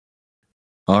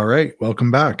All right, welcome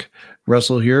back.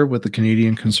 Russell here with the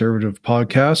Canadian Conservative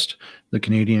Podcast, the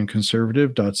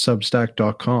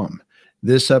canadianconservative.substack.com.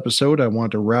 This episode, I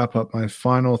want to wrap up my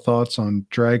final thoughts on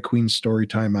Drag Queen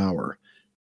Storytime Hour.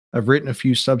 I've written a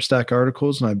few Substack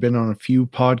articles and I've been on a few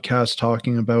podcasts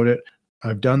talking about it.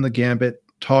 I've done the gambit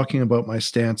talking about my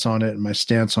stance on it and my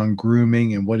stance on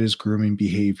grooming and what is grooming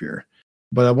behavior.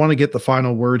 But I want to get the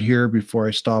final word here before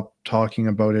I stop talking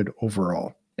about it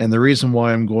overall. And the reason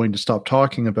why I'm going to stop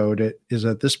talking about it is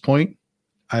at this point,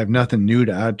 I have nothing new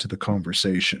to add to the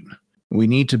conversation. We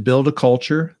need to build a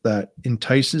culture that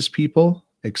entices people,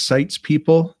 excites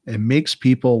people, and makes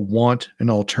people want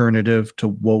an alternative to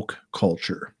woke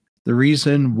culture. The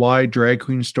reason why Drag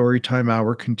Queen Storytime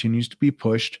Hour continues to be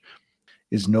pushed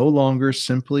is no longer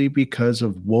simply because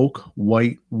of woke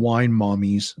white wine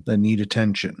mommies that need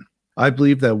attention. I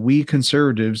believe that we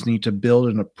conservatives need to build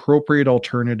an appropriate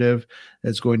alternative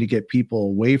that's going to get people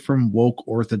away from woke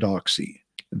orthodoxy.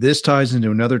 This ties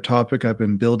into another topic I've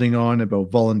been building on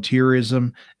about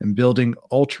volunteerism and building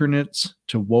alternates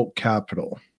to woke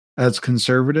capital. As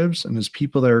conservatives and as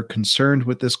people that are concerned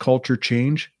with this culture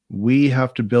change, we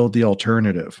have to build the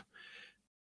alternative.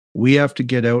 We have to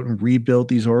get out and rebuild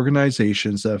these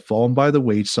organizations that have fallen by the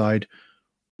wayside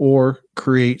or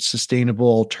create sustainable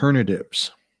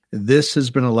alternatives. This has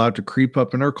been allowed to creep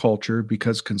up in our culture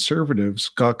because conservatives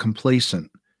got complacent.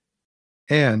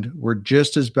 And we're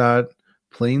just as bad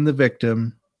playing the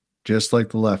victim, just like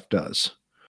the left does.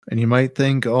 And you might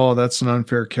think, oh, that's an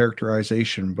unfair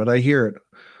characterization, but I hear it.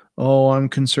 Oh, I'm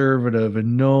conservative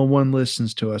and no one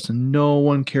listens to us and no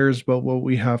one cares about what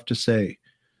we have to say.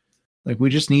 Like, we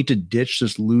just need to ditch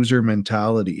this loser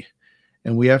mentality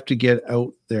and we have to get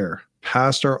out there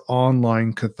past our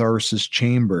online catharsis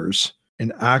chambers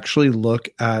and actually look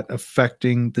at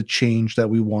affecting the change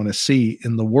that we want to see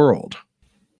in the world.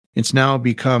 It's now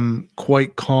become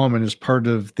quite common as part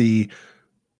of the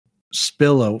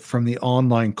spill out from the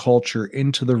online culture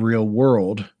into the real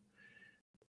world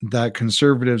that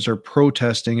conservatives are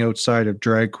protesting outside of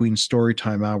Drag Queen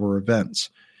Storytime Hour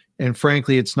events. And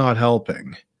frankly, it's not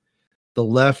helping. The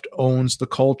left owns the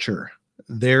culture.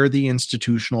 They're the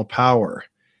institutional power.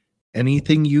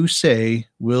 Anything you say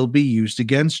will be used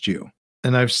against you.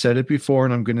 And I've said it before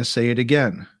and I'm going to say it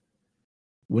again.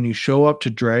 When you show up to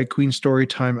Drag Queen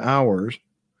Storytime Hours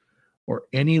or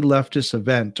any leftist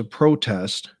event to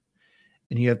protest,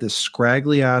 and you have this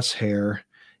scraggly ass hair,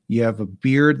 you have a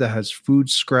beard that has food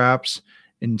scraps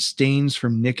and stains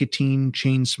from nicotine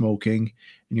chain smoking,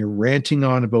 and you're ranting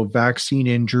on about vaccine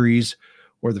injuries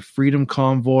or the Freedom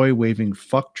Convoy waving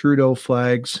fuck Trudeau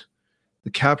flags,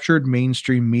 the captured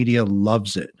mainstream media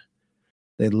loves it.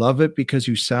 They love it because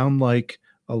you sound like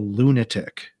a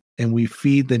lunatic, and we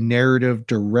feed the narrative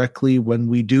directly when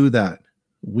we do that.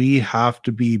 We have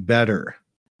to be better.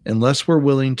 Unless we're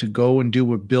willing to go and do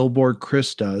what Billboard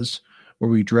Chris does, where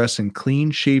we dress in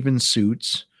clean-shaven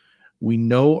suits, we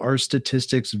know our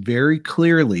statistics very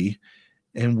clearly,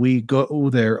 and we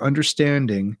go there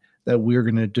understanding that we're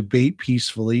going to debate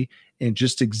peacefully and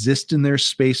just exist in their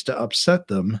space to upset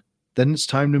them, then it's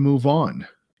time to move on.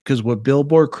 Because what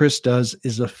Billboard Chris does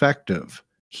is effective.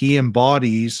 He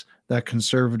embodies that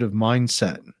conservative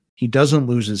mindset. He doesn't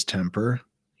lose his temper.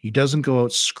 He doesn't go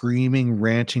out screaming,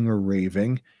 ranting, or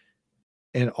raving.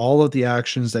 And all of the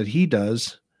actions that he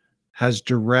does has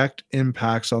direct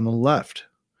impacts on the left.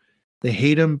 They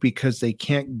hate him because they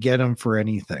can't get him for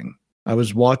anything. I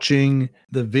was watching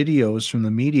the videos from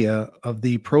the media of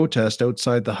the protest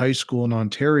outside the high school in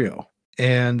Ontario.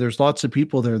 And there's lots of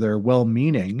people there that are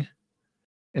well-meaning.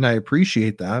 And I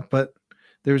appreciate that, but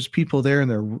there's people there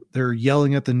and they're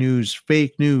yelling at the news,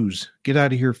 fake news, get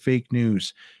out of here, fake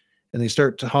news. And they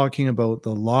start talking about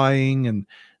the lying and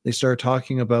they start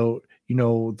talking about,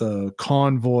 the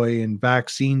convoy and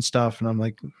vaccine stuff. And I'm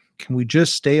like, can we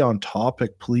just stay on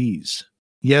topic, please?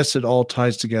 Yes, it all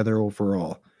ties together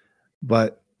overall,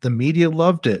 but the media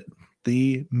loved it.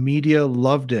 The media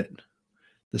loved it.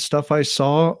 The stuff I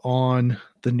saw on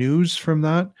the news from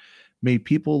that made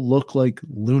people look like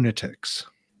lunatics.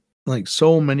 Like,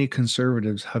 so many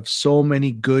conservatives have so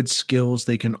many good skills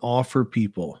they can offer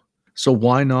people. So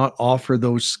why not offer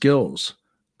those skills?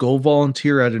 Go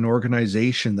volunteer at an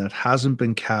organization that hasn't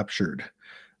been captured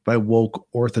by woke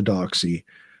orthodoxy.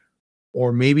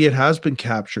 Or maybe it has been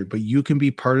captured, but you can be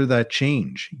part of that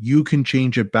change. You can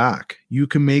change it back. You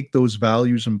can make those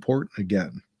values important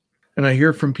again. And I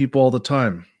hear from people all the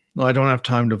time, well, I don't have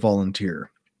time to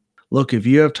volunteer. Look, if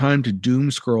you have time to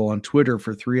doom scroll on Twitter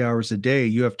for 3 hours a day,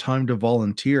 you have time to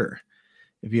volunteer.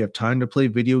 If you have time to play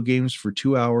video games for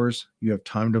 2 hours, you have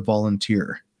time to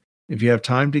volunteer. If you have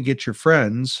time to get your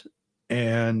friends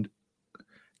and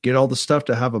get all the stuff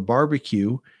to have a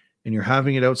barbecue, and you're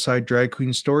having it outside Drag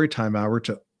Queen Storytime Hour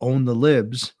to own the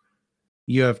libs,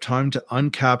 you have time to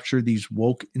uncapture these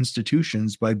woke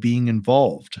institutions by being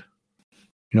involved.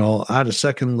 I'll add a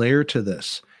second layer to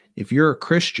this. If you're a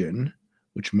Christian,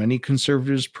 which many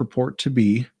conservatives purport to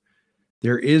be,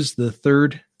 there is the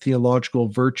third theological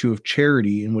virtue of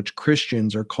charity, in which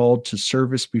Christians are called to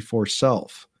service before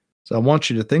self. So I want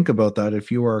you to think about that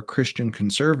if you are a Christian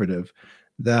conservative,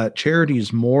 that charity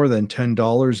is more than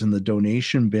 $10 in the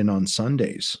donation bin on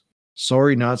Sundays.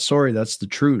 Sorry, not sorry, that's the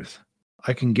truth.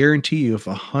 I can guarantee you if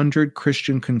 100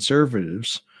 Christian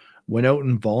conservatives went out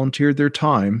and volunteered their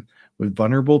time with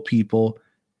vulnerable people,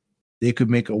 they could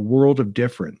make a world of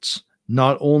difference,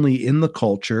 not only in the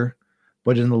culture,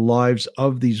 but in the lives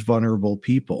of these vulnerable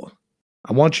people.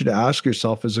 I want you to ask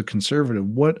yourself as a conservative,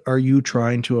 what are you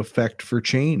trying to affect for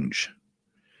change?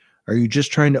 Are you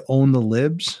just trying to own the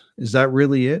libs? Is that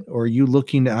really it? Or are you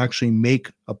looking to actually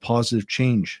make a positive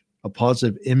change, a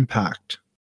positive impact?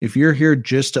 If you're here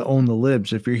just to own the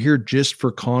libs, if you're here just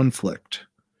for conflict,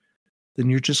 then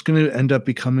you're just going to end up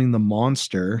becoming the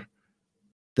monster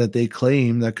that they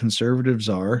claim that conservatives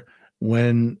are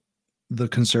when the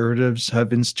conservatives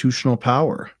have institutional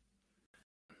power.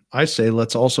 I say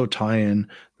let's also tie in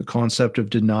the concept of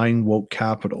denying woke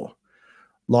capital.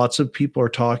 Lots of people are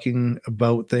talking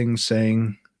about things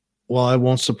saying, well, I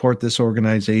won't support this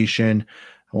organization.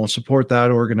 I won't support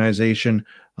that organization.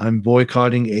 I'm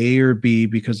boycotting A or B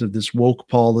because of this woke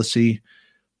policy.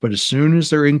 But as soon as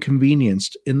they're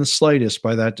inconvenienced in the slightest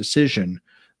by that decision,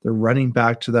 they're running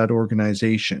back to that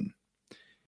organization.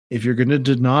 If you're going to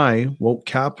deny woke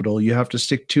capital, you have to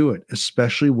stick to it,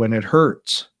 especially when it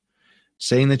hurts.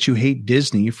 Saying that you hate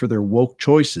Disney for their woke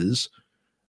choices,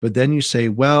 but then you say,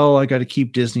 well, I got to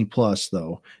keep Disney Plus,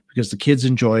 though, because the kids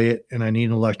enjoy it and I need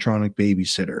an electronic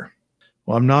babysitter.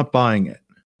 Well, I'm not buying it.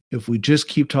 If we just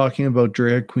keep talking about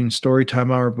Drag Queen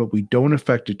Storytime Hour, but we don't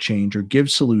affect a change or give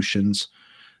solutions,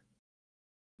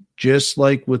 just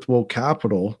like with woke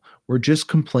capital, we're just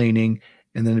complaining,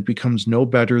 and then it becomes no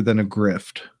better than a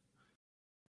grift.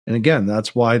 And again,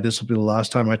 that's why this will be the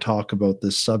last time I talk about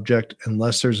this subject,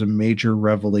 unless there's a major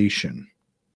revelation.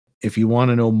 If you want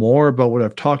to know more about what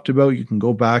I've talked about, you can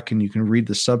go back and you can read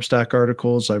the Substack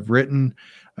articles I've written.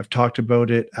 I've talked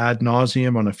about it ad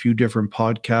nauseum on a few different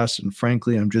podcasts, and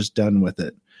frankly, I'm just done with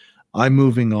it. I'm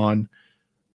moving on.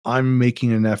 I'm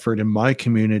making an effort in my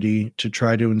community to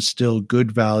try to instill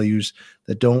good values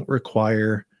that don't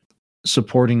require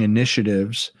supporting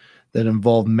initiatives that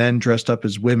involve men dressed up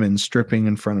as women stripping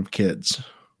in front of kids.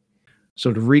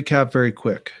 So to recap very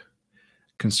quick,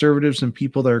 conservatives and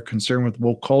people that are concerned with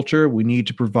woke culture, we need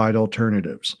to provide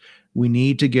alternatives. We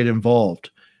need to get involved.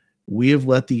 We have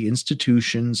let the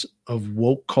institutions of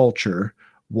woke culture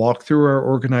walk through our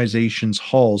organization's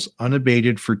halls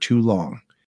unabated for too long.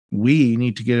 We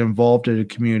need to get involved at a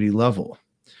community level.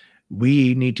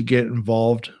 We need to get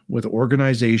involved with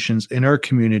organizations in our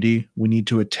community. We need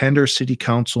to attend our city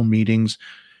council meetings,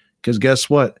 because guess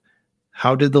what?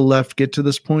 How did the left get to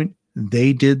this point?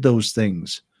 They did those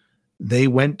things. They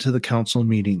went to the council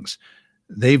meetings.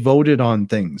 They voted on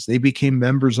things. They became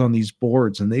members on these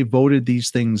boards, and they voted these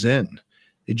things in.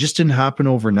 It just didn't happen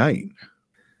overnight.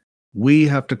 We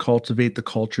have to cultivate the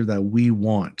culture that we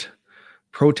want.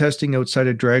 Protesting outside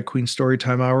of Drag Queen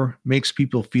Storytime Hour makes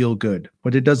people feel good,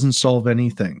 but it doesn't solve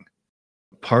anything.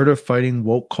 Part of fighting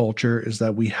woke culture is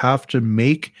that we have to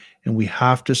make and we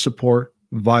have to support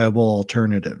viable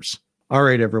alternatives. All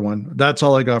right, everyone. That's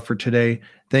all I got for today.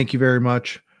 Thank you very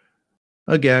much.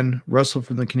 Again, Russell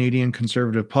from the Canadian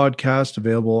Conservative Podcast,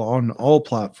 available on all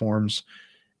platforms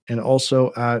and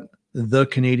also at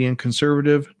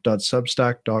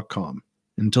thecanadianconservative.substack.com.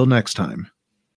 Until next time.